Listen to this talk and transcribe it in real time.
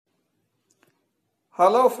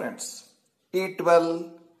Hello friends, eat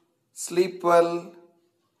well, sleep well,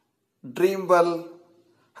 dream well,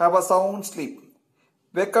 have a sound sleep.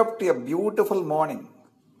 Wake up to a beautiful morning.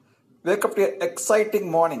 Wake up to an exciting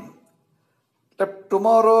morning. Let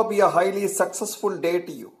tomorrow be a highly successful day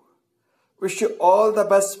to you. Wish you all the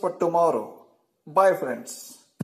best for tomorrow. Bye friends.